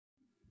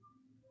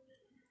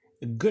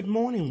Good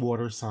morning,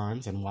 water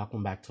signs, and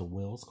welcome back to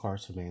Will's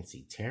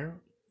Cartomancy Tarot.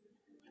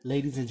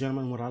 Ladies and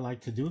gentlemen, what I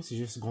like to do is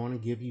just going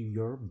to give you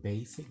your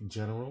basic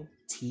general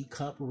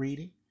teacup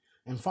reading.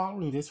 And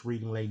following this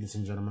reading, ladies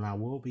and gentlemen, I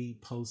will be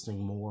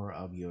posting more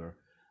of your,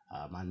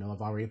 I know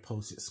I've already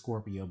posted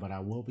Scorpio, but I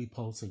will be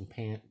posting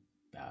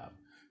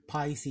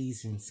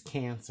Pisces and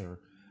Cancer,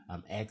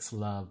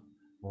 ex-love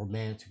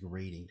romantic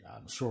reading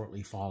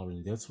shortly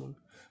following this one.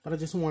 But I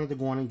just wanted to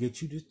go on and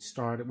get you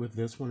started with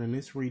this one. And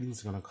this reading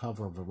is going to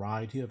cover a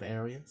variety of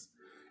areas.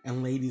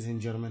 And ladies and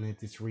gentlemen,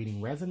 if this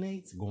reading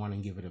resonates, go on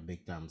and give it a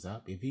big thumbs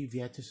up. If you've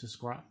yet to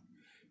subscribe,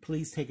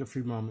 please take a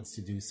few moments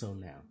to do so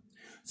now.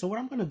 So what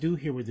I'm going to do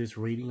here with this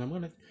reading, I'm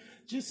going to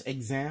just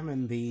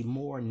examine the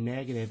more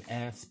negative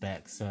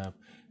aspects of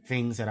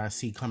things that I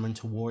see coming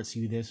towards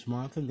you this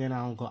month. And then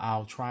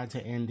I'll try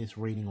to end this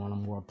reading on a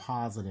more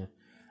positive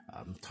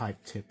type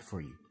tip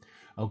for you.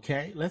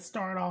 Okay, let's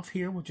start off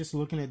here with just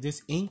looking at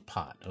this ink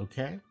pot.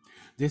 Okay,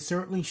 this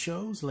certainly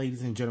shows,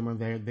 ladies and gentlemen,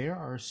 there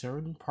are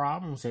certain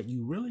problems that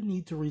you really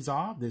need to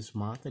resolve this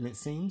month, and it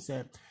seems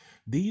that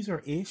these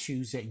are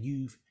issues that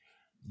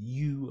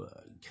you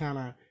kind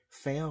of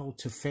failed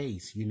to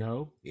face. You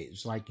know,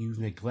 it's like you've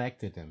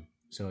neglected them,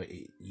 so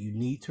you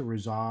need to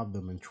resolve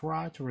them and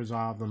try to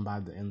resolve them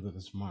by the end of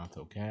this month.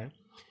 Okay,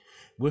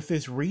 with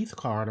this wreath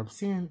card, I'm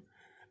seeing,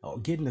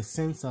 getting a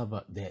sense of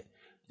that.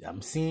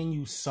 I'm seeing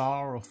you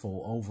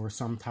sorrowful over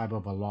some type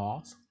of a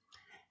loss.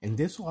 And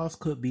this loss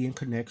could be in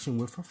connection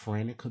with a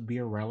friend. It could be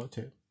a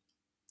relative.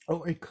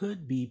 Or it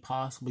could be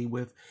possibly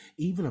with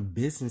even a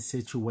business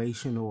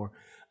situation, or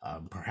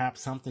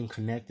perhaps something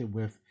connected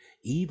with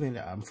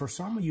even, for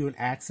some of you, an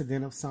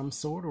accident of some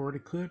sort. Or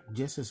it could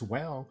just as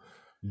well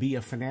be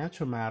a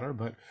financial matter.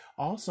 But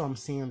also I'm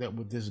seeing that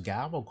with this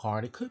gavel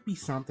card, it could be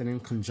something in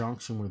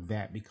conjunction with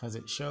that, because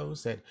it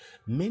shows that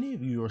many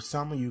of you or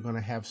some of you are going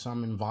to have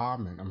some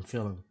involvement, I'm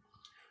feeling,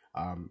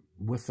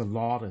 with the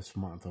law this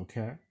month.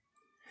 Okay,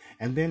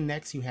 and then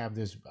next you have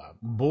this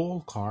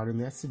bull card,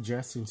 and that's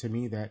suggesting to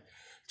me that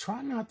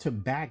try not to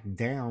back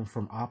down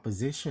from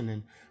opposition,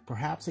 and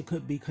perhaps it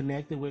could be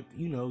connected with,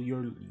 you know,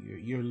 your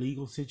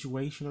legal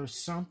situation or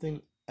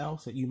something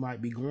else that you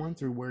might be going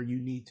through, where you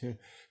need to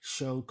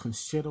show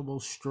considerable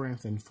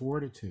strength and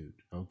fortitude.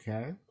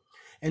 Okay,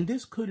 and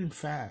this could in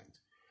fact,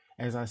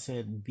 as I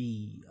said,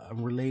 be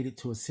related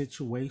to a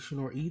situation,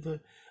 or either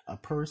a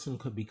person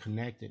could be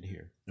connected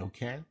here.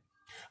 Okay,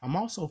 I'm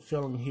also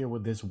feeling here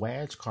with this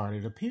wedge card,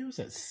 it appears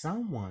that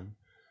someone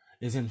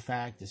is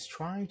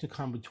trying to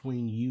come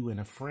between you and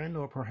a friend,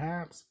 or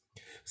perhaps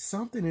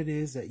something it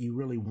is that you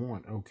really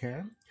want.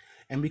 Okay,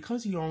 and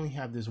because you only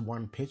have this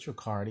one picture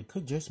card, it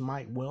could just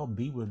might well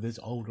be with this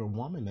older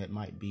woman that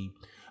might be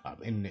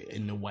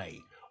in the way,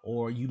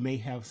 or you may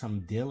have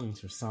some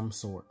dealings of some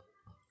sort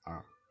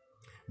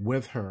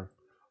with her.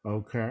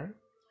 Okay,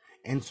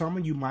 and some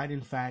of you might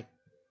in fact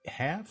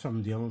have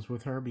some dealings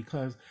with her,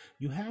 because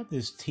you have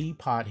this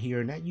teapot here,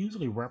 and that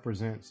usually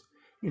represents,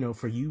 you know,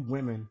 for you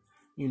women,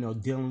 you know,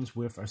 dealings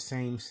with a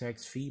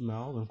same-sex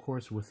female. And of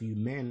course, with you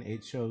men,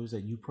 it shows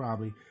that you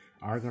probably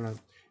are going to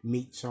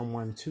meet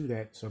someone too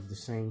that's of the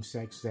same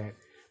sex that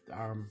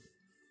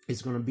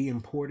is going to be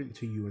important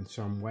to you in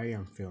some way,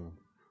 I'm feeling.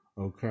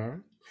 Okay,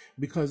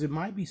 because it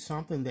might be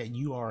something that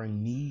you are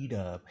in need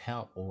of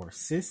help or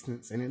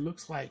assistance, and it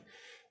looks like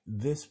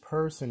this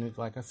person is,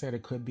 like I said,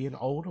 it could be an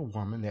older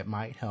woman that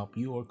might help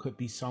you, or it could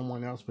be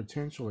someone else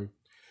potentially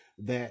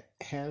that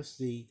has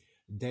the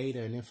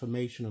data and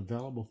information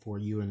available for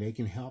you, and they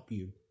can help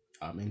you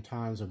in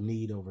times of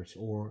need,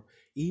 or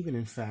even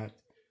in fact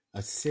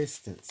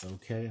assistance.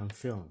 Okay, I'm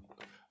feeling.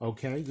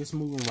 Okay, just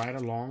moving right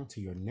along to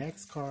your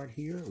next card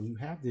here, you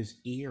have this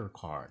ear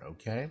card.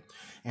 Okay,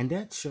 and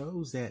that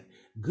shows that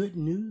good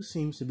news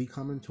seems to be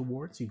coming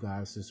towards you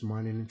guys this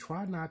morning, and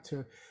try not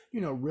to,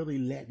 you know, really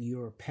let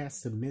your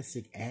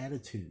pessimistic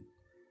attitude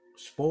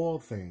spoil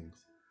things.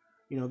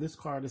 You know, this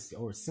card is,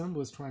 or symbol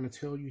is trying to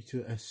tell you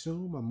to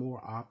assume a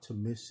more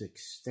optimistic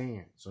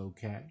stance.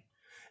 Okay,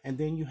 and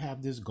then you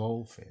have this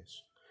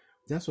goldfish.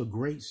 That's a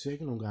great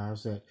signal,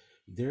 guys, that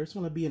there's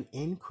going to be an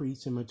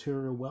increase in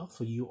material wealth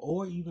for you,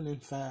 or even in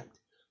fact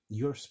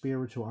your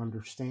spiritual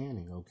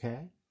understanding.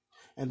 Okay,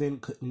 and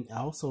then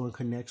also in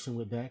connection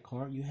with that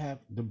card, you have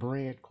the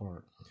bread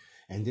card,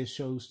 and this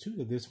shows too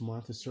that this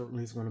month is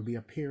certainly going to be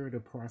a period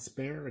of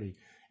prosperity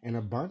and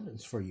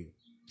abundance for you.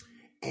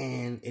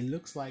 And it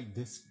looks like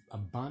this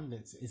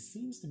abundance, it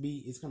seems to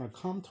be, it's going to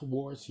come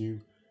towards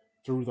you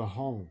through the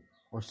home,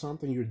 or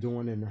something you're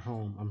doing in the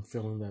home. I'm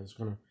feeling that it's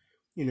going to,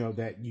 you know,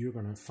 that you're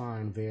going to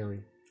find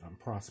very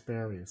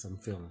prosperous, I'm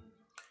feeling.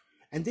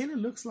 And then it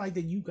looks like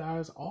that you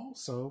guys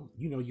also,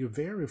 you know, you're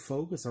very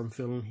focused, I'm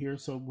feeling here.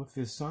 So with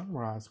this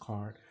sunrise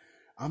card,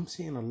 I'm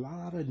seeing a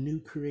lot of new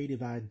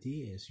creative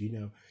ideas, you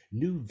know,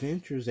 new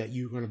ventures that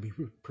you're going to be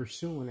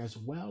pursuing, as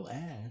well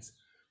as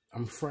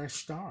fresh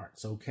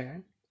starts. Okay,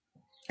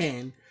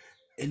 and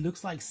it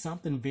looks like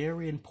something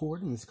very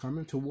important is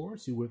coming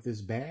towards you with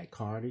this bad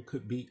card. It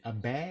could be a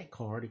bad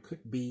card. It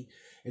could be,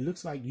 it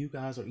looks like you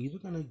guys are either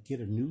going to get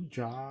a new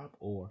job,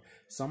 or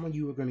some of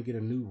you are going to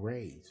get a new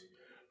raise.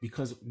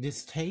 because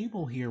this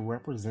table here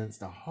represents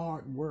the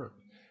hard work,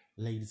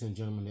 ladies and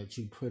gentlemen, that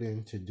you put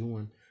into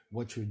doing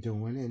what you're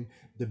doing. And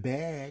the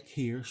bag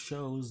here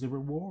shows the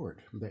reward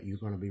that you're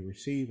going to be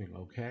receiving,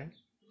 okay?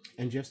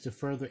 And just to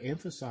further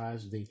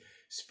emphasize the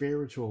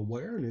spiritual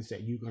awareness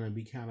that you're going to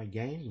be kind of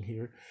gaining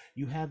here,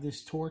 you have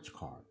this torch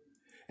card.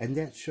 And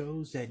that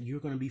shows that you're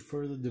going to be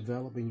further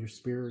developing your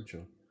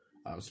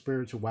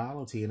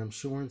spirituality. And I'm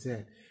sure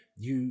that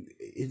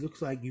it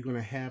looks like you're going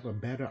to have a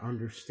better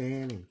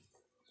understanding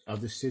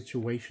of the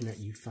situation that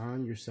you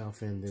find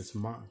yourself in this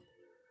month.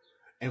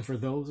 And for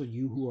those of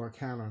you who are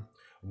kind of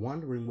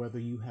wondering whether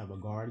you have a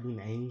guardian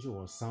angel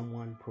or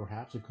someone,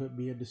 perhaps it could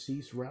be a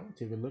deceased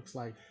relative. It looks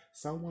like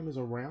someone is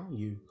around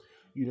you,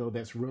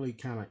 that's really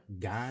kind of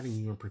guiding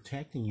you and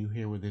protecting you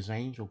here with this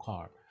angel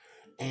card.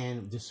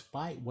 And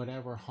despite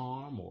whatever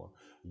harm or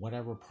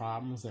whatever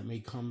problems that may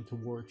come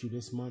towards you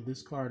this month,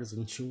 this card is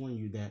ensuring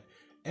you that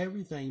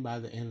everything by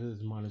the end of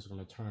this month is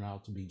going to turn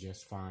out to be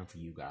just fine for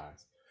you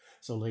guys.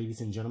 So,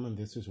 ladies and gentlemen,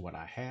 this is what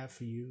I have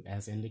for you.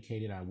 As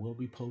indicated, I will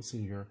be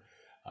posting your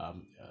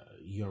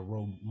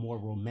more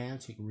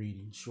romantic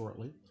reading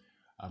shortly.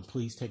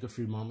 Please take a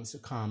few moments to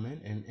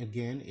comment. And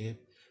again, if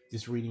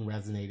this reading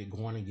resonated,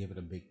 go on and give it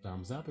a big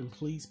thumbs up. And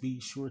please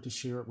be sure to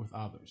share it with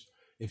others.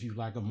 If you'd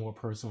like a more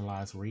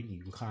personalized reading,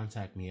 you can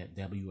contact me at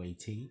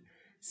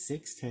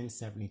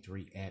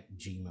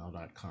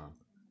WAT61073@gmail.com.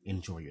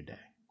 Enjoy your day.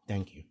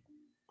 Thank you.